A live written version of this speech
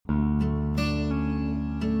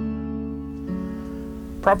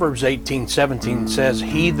Proverbs 18:17 says,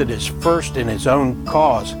 "He that is first in his own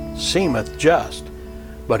cause seemeth just,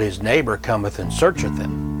 but his neighbor cometh and searcheth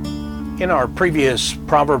him." In our previous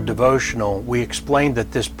proverb devotional, we explained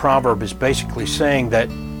that this proverb is basically saying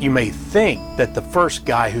that you may think that the first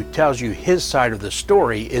guy who tells you his side of the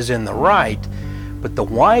story is in the right, but the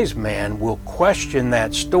wise man will question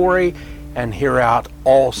that story and hear out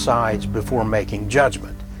all sides before making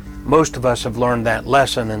judgment. Most of us have learned that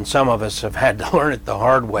lesson, and some of us have had to learn it the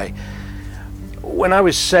hard way. When I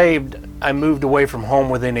was saved, I moved away from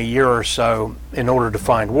home within a year or so in order to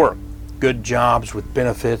find work. Good jobs with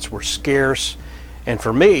benefits were scarce, and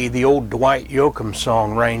for me, the old Dwight Yoakam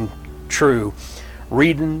song rang true.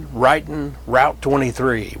 Reading, writing, Route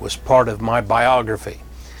 23 was part of my biography.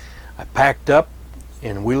 I packed up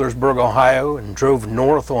in Wheelersburg, Ohio, and drove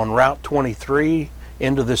north on Route 23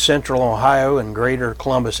 into the central Ohio and greater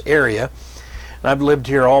Columbus area. And I've lived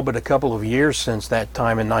here all but a couple of years since that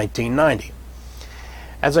time in 1990.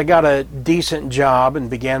 As I got a decent job and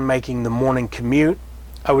began making the morning commute,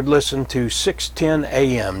 I would listen to 6:10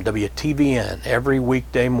 a.m. WTVN every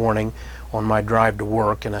weekday morning on my drive to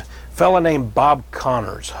work, and a fellow named Bob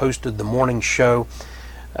Connors hosted the morning show.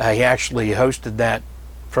 He actually hosted that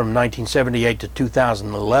from 1978 to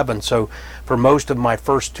 2011, so for most of my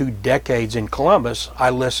first 2 decades in Columbus, I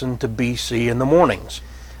listened to BC in the mornings.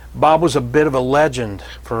 Bob was a bit of a legend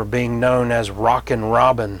for being known as Rockin'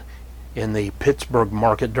 Robin in the Pittsburgh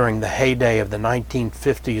market during the heyday of the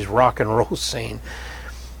 1950s rock and roll scene.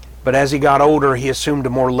 But as he got older, he assumed a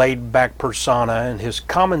more laid-back persona, and his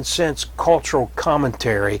common-sense cultural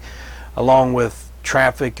commentary, along with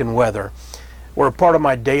traffic and weather, were a part of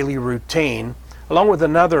my daily routine, along with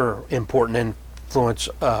another important influence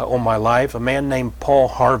on my life, a man named Paul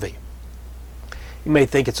Harvey. You may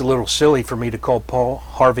think it's a little silly for me to call Paul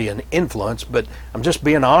Harvey an influence, but I'm just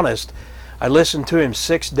being honest. I listened to him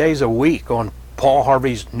 6 days a week on Paul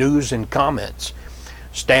Harvey's News and Comments.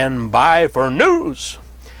 Stand by for news!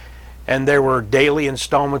 And there were daily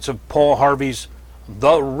installments of Paul Harvey's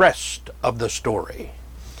The Rest of the Story.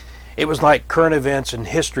 It was like current events and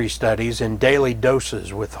history studies in daily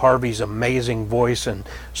doses with Harvey's amazing voice and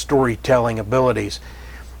storytelling abilities.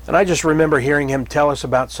 And I just remember hearing him tell us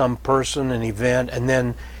about some person, an event, and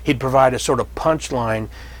then he'd provide a sort of punchline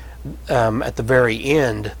at the very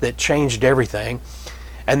end that changed everything.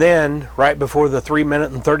 And then, right before the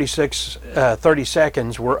 3-minute and 30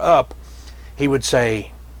 seconds were up, he would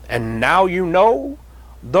say, "And now you know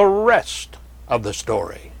the rest of the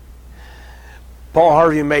story." Paul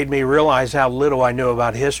Harvey made me realize how little I knew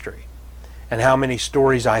about history and how many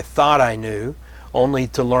stories I thought I knew, only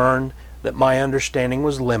to learn that my understanding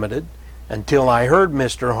was limited until I heard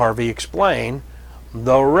Mr. Harvey explain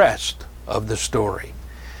the rest of the story.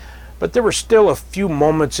 But there were still a few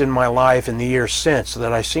moments in my life in the years since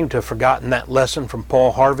that I seem to have forgotten that lesson from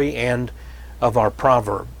Paul Harvey and of our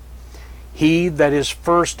proverb. He that is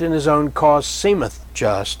first in his own cause seemeth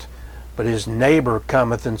just, but his neighbor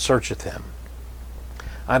cometh and searcheth him.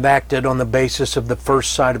 I've acted on the basis of the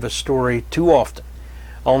first side of a story too often,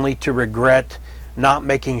 only to regret not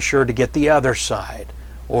making sure to get the other side,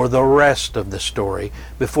 or the rest of the story,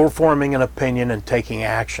 before forming an opinion and taking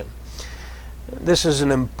action. This is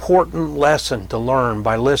an important lesson to learn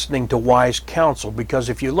by listening to wise counsel, because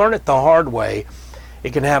if you learn it the hard way,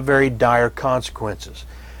 it can have very dire consequences.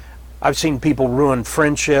 I've seen people ruin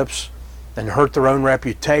friendships and hurt their own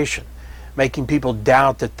reputation, making people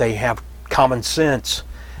doubt that they have common sense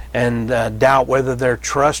and doubt whether they're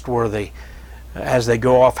trustworthy as they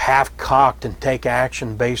go off half-cocked and take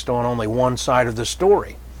action based on only one side of the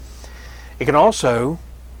story. It can also,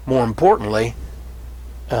 more importantly,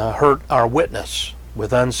 hurt our witness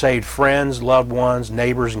with unsaved friends, loved ones,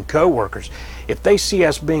 neighbors, and co-workers. If they see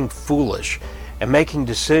us being foolish and making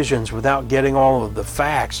decisions without getting all of the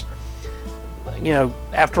facts,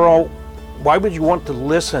 after all, why would you want to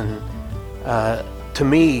listen to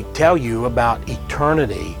me tell you about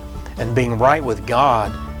eternity and being right with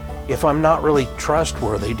God if I'm not really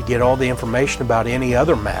trustworthy to get all the information about any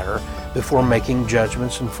other matter before making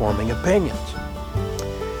judgments and forming opinions?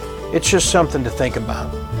 It's just something to think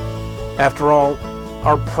about. After all,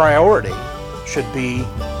 our priority should be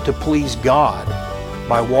to please God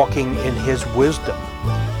by walking in His wisdom.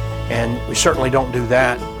 And we certainly don't do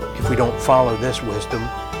that if we don't follow this wisdom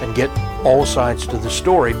and get all sides to the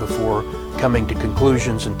story before coming to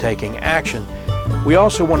conclusions and taking action. We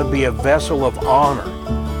also want to be a vessel of honor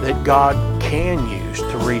that God can use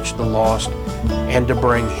to reach the lost and to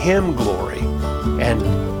bring Him glory and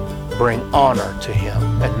bring honor to Him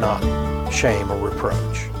and not shame or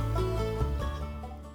reproach.